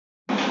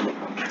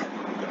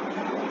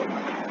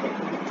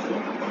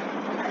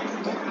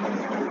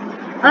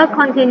a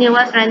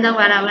continuous random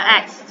variable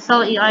x.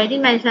 So it already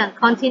mentioned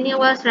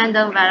continuous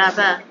random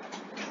variable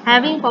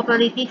having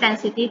probability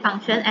density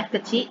function f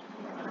kecil.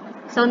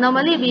 So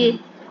normally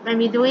when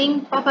we're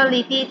doing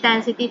probability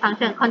density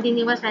function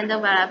continuous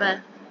random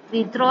variable,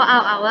 we draw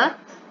out our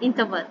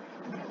interval.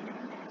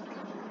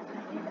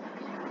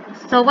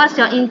 So what's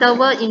your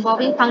interval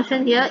involving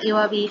function here? It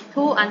will be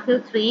 2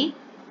 until 3,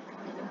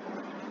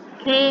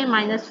 k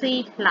minus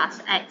 3 plus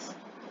x.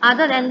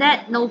 Other than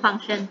that, no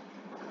function.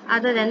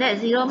 Other than that,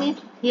 0 means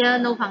here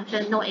no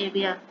function, no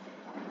area.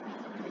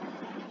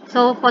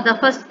 So for the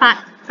first part,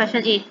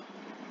 question A,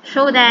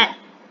 show that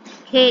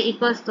k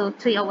equals to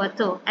 3 over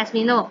 2. As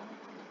we know,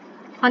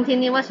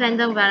 continuous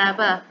random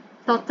variable,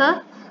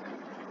 total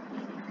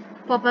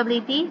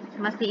probability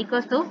must be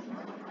equals to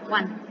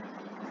 1.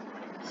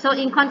 So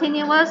in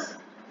continuous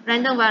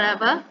random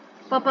variable,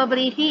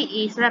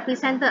 probability is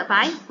represented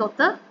by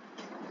total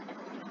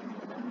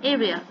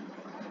area.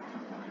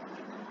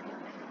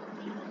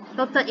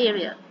 Total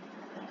area,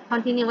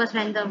 continuous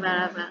random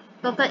variable.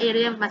 Total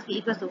area must be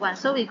equals to 1.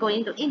 So we're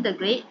going to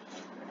integrate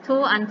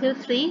 2 until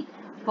 3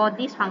 for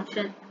this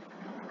function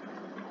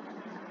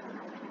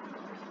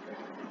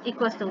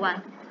equals to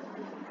 1.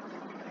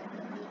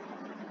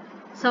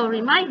 So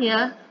remind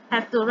here,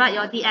 have to write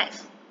your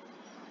dx.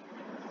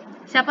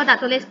 Siapa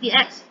tak tulis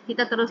dx,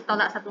 kita terus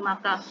tolak satu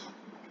markah.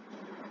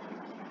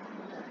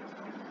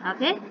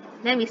 Okay,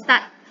 then we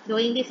start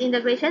doing this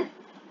integration.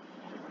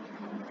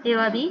 It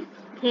will be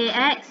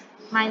kx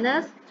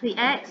minus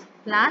 3x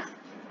plus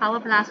power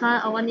plus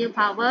 1 over new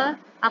power,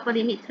 upper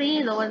limit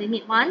 3, lower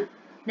limit 1.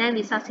 Then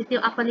we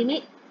substitute upper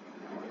limit.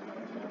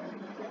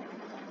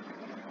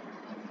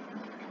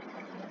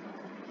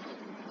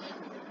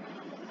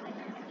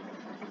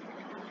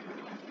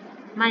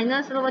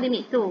 Minus lower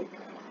limit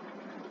 2.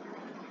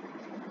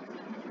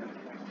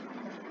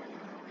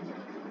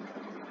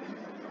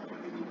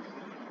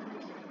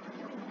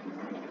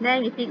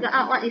 Then we figure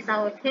out what is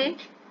our k.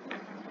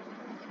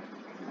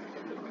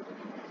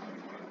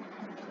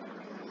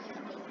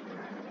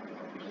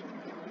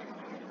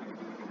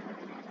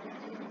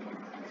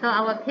 So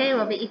our k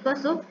will be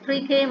equals to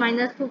 3k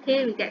minus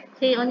 2k, we get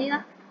k only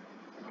lah.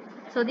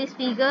 So this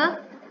figure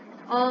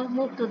all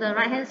move to the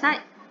right hand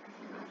side.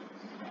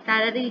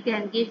 Directly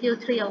can give you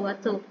 3 over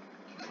 2.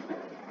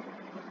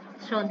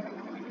 Shown.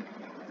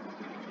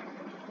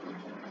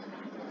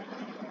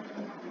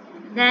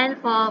 Then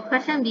for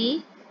question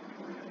B,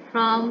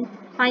 from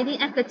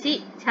finding f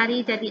kecil, cari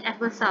jadi f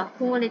besar,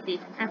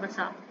 cumulative f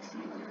besar.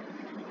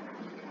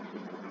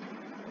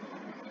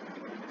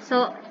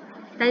 So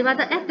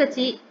daripada f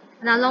kecil,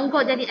 nak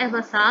longgot jadi f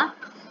besar,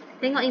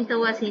 tengok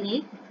interval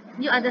sini,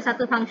 you ada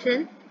satu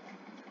function.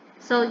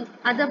 So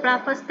ada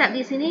berapa step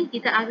di sini?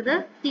 Kita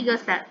ada 3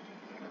 step.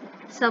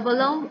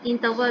 Sebelum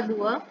interval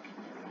 2,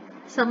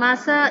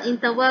 semasa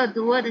interval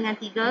 2 dengan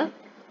 3,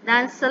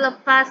 dan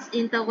selepas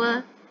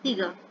interval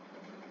 3.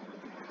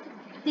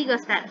 3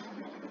 step.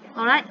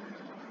 Alright?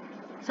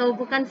 So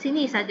bukan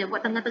sini saja,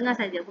 buat tengah-tengah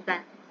saja,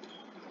 bukan.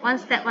 One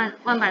step, one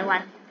by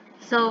one.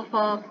 So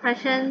for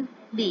question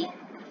B,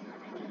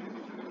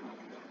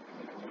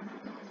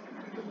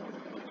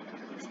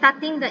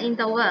 starting the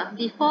interval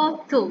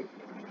before 2,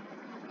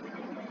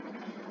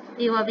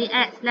 it will be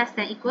x less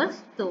than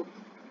equals 2.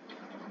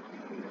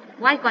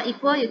 Why got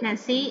equal? You can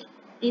see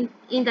in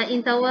the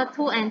interval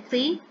 2 and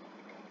 3,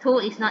 2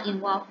 is not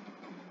involved.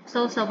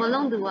 So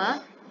sebelum 2,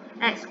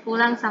 x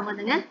kurang sama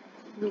dengan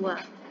 2.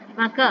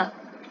 Maka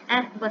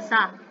f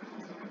besar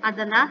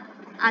adalah,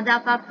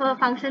 ada apa-apa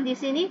function di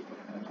sini?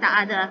 Tak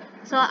ada.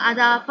 So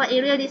ada apa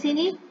area di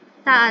sini?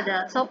 Tak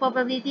ada. So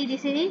probability di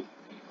sini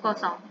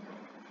kosong.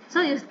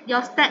 So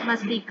your step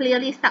must be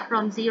clearly start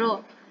from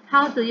 0.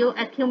 How do you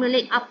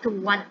accumulate up to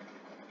 1?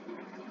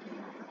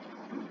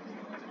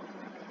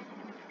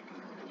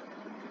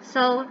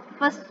 So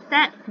first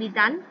step be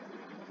done.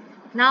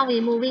 Now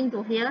we're moving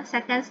to here,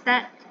 second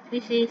step,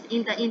 which is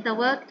in the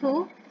interval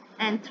 2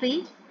 and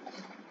 3.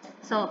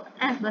 So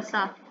f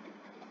besar.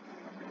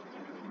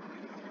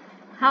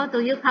 How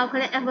do you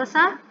calculate f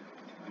besar?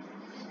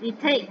 We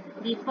take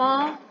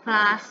before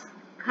plus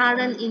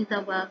current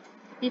interval.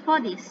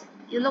 Before this,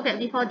 you look at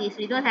before this,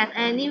 we don't have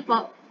any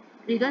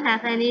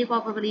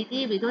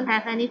probability, we don't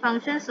have any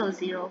function, so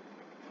 0.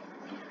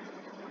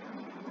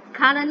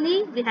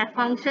 Currently, we have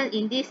function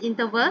in this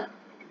interval,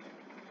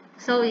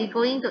 so we're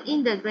going to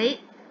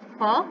integrate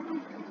for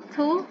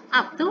 2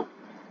 up to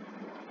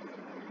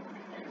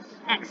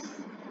x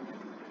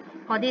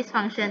for this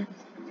function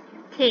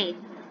k,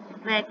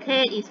 where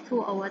k is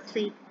 2 over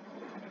 3.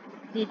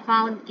 We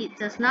found it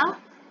just now.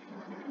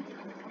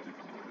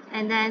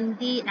 And then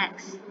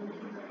dx.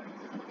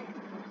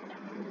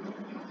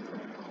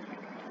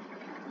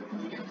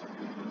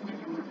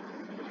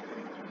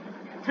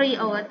 Three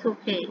over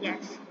 2k,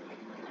 yes.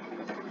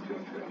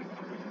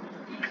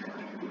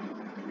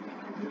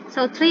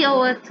 So 3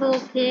 over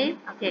 2k,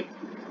 okay.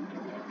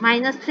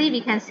 Minus 3,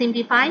 we can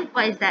simplify.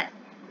 What is that?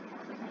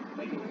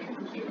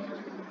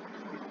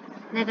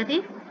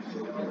 Negative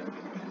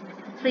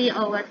 3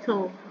 over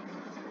 2.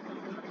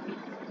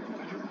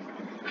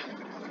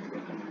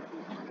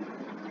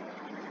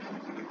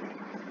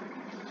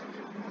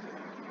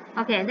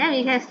 Okay, then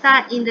we can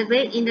start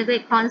integrate.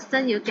 Integrate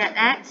constant, you get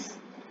x.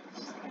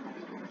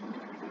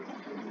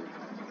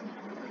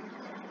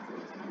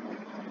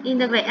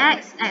 Integrate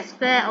x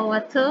squared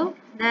over 2.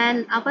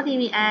 Then upper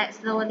limit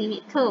x, lower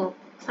limit 2.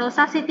 So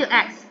substitute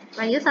x.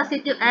 When you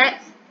substitute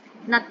x,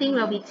 nothing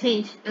will be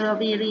changed. It will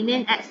be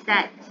remain x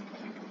that.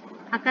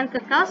 Akan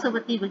kekal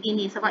seperti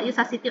begini. Sebab you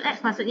substitute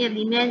x, maksudnya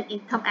remain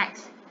in term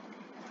x.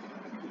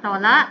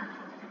 Tolak.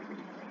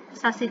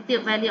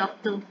 Substitute value of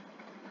 2.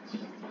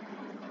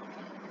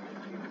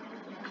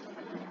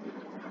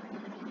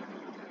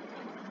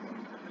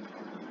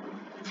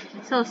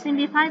 So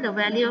simplify the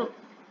value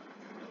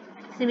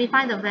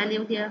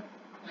here.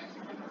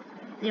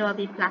 It will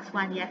be plus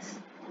 1, yes.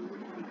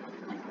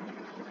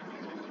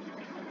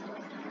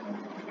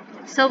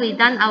 So we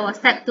done our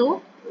step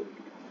 2.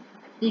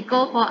 We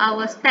go for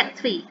our step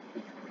 3.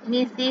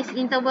 Means this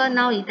interval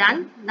now is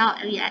done. Now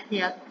we add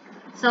here.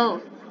 So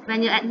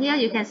when you add here,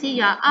 you can see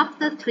you are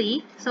after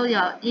 3. So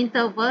your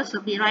interval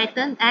should be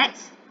written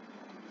x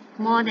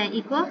more than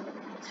equal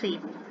 3.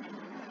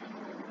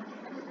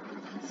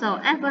 So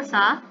f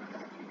besar,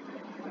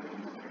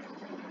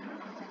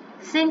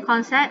 same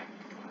concept,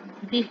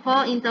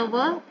 before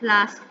interval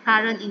plus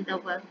current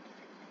interval.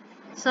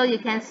 So you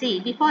can see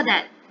before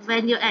that,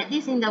 when you add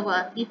this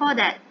interval, before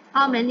that,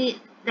 how many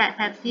that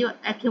have you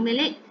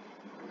accumulate?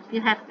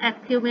 You have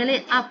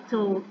accumulate up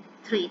to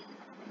 3.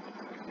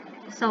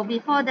 So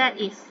before that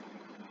is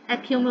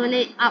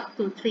accumulate up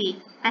to 3,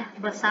 f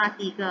besar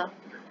 3.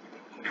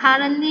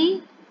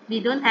 Currently, we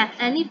don't have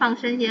any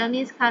function here,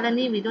 means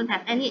currently we don't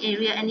have any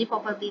area, any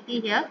probability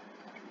here.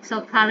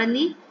 So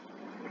currently,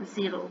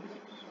 0.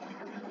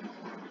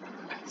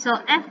 So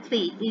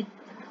f3 is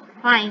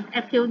find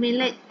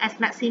accumulate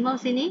as maximum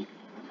sini.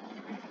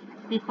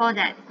 Before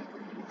that,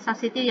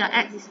 substitute your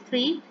x is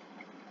 3.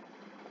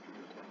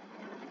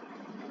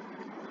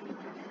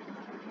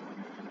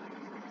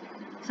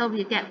 So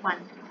we get 1.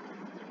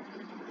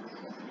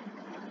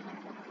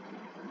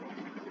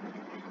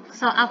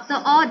 So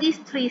after all these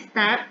 3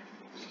 steps,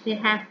 we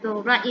have to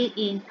write it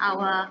in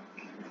our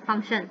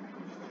function.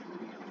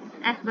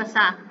 F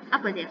besar,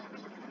 apa dia?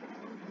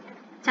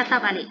 Catat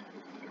balik.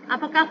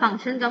 Apakah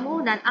function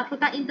kamu dan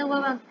apakah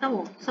interval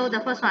kamu? So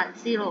the first one,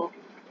 0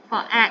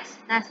 for x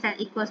less than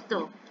equals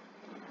to.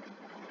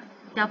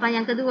 Jawapan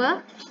yang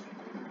kedua,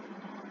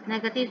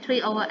 negative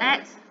 3 over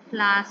x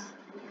plus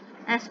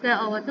x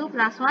squared over 2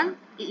 plus 1.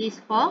 It is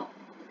 4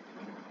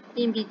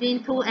 in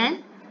between 2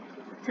 and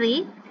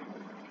 3.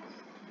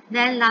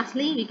 Then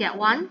lastly, we get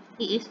 1.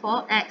 It is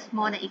for x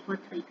more than equal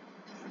 3.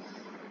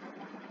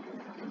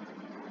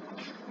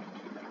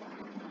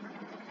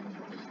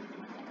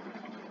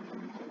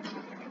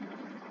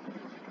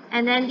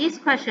 And then these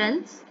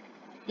questions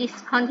is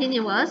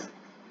continuous.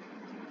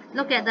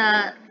 Look at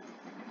the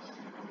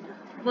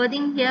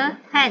wording here,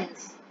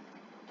 hence.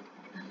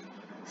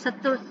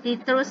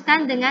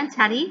 Diteruskan dengan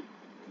cari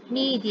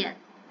median.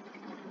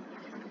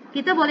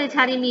 Kita boleh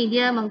cari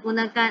median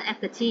menggunakan f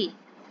kecil.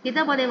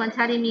 Kita boleh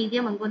mencari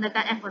median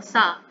menggunakan f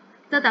besar.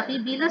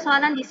 Tetapi bila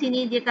soalan di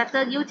sini dia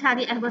kata you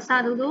cari f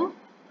besar dulu,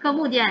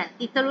 kemudian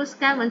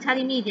diteruskan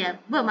mencari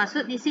median.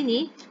 Bermaksud di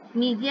sini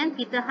median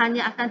kita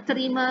hanya akan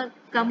terima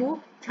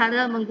kamu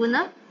cara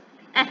menggunakan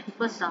f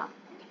besar.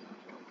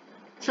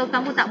 So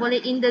kamu tak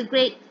boleh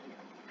integrate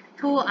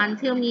 2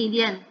 until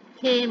median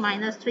k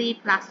minus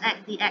 3 plus x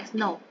dx.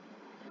 No.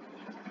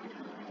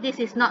 This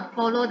is not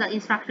follow the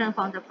instruction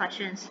from the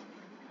questions.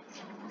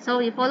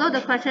 So we follow the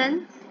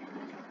question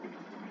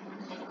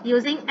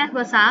using f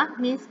besar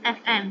means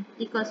fm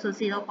equals to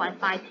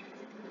 0.5.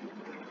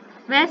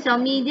 Where's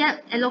your median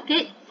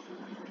allocate?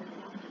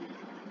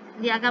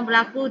 Dia akan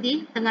berlaku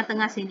di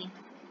tengah-tengah sini.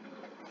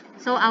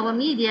 So our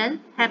median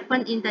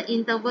happen in the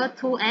interval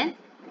 2 and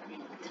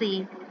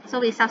 3. So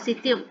we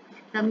substitute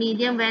the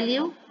median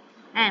value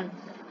m.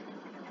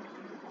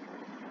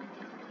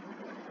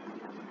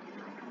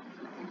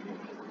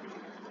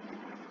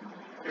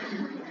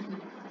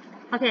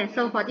 Okay,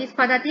 so for this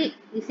quadratic,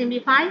 we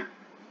simplify.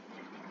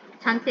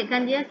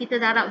 Cantikkan dia,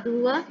 kita darab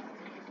 2.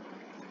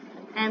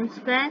 M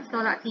square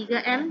tolak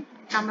 3M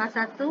tambah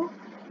 1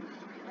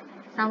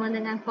 sama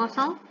dengan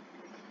kosong.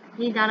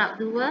 Ini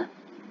darab 2.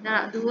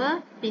 Darab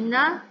 2,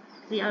 pindah,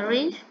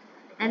 rearrange.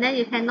 And then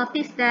you can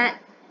notice that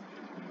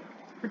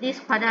this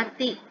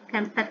quadratic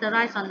can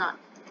factorize or not.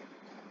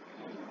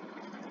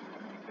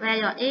 Where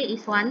your A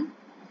is 1,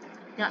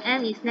 your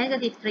M is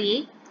negative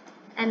 3,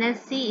 and then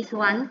C is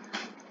 1.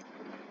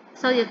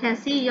 So you can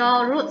see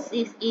your roots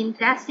is in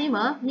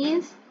decimal,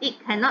 means it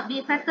cannot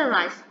be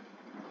factorized.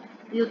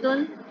 You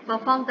don't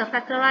perform the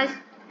factorized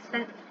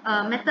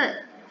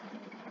method.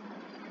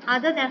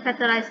 Other than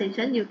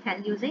factorization, you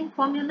can using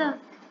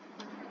formula.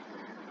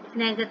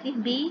 Negative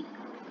B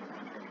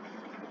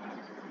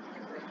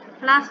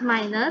plus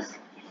minus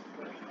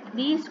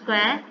B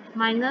squared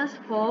minus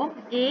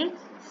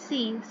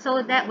 4AC.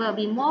 So that will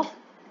be more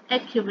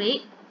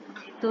accurate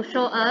to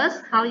show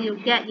us how you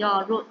get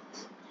your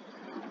roots.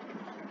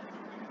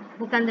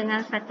 Bukan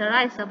dengan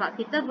factorize, sebab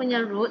kita punya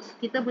roots,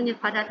 kita punya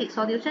quadratic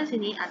solution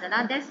sini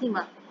adalah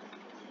decimal.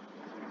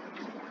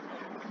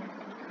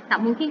 tak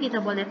mungkin kita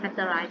boleh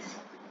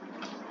factorize.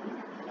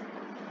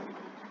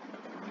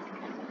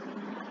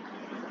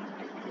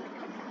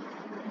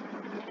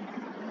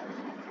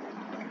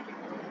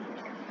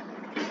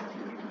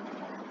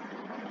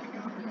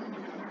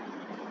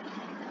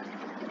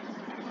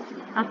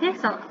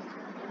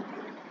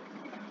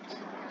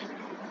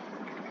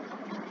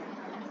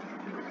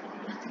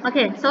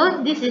 Okay,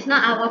 so this is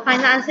not our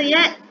final answer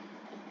yet.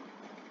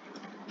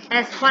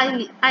 As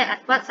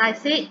what I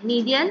said,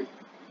 median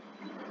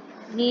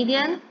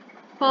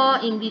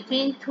fall in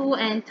between 2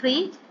 and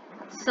 3.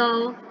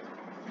 So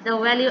the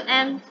value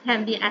m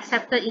can be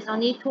accepted is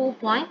only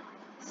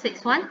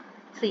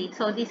 2.613.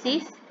 So this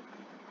is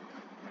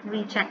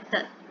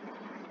rejected.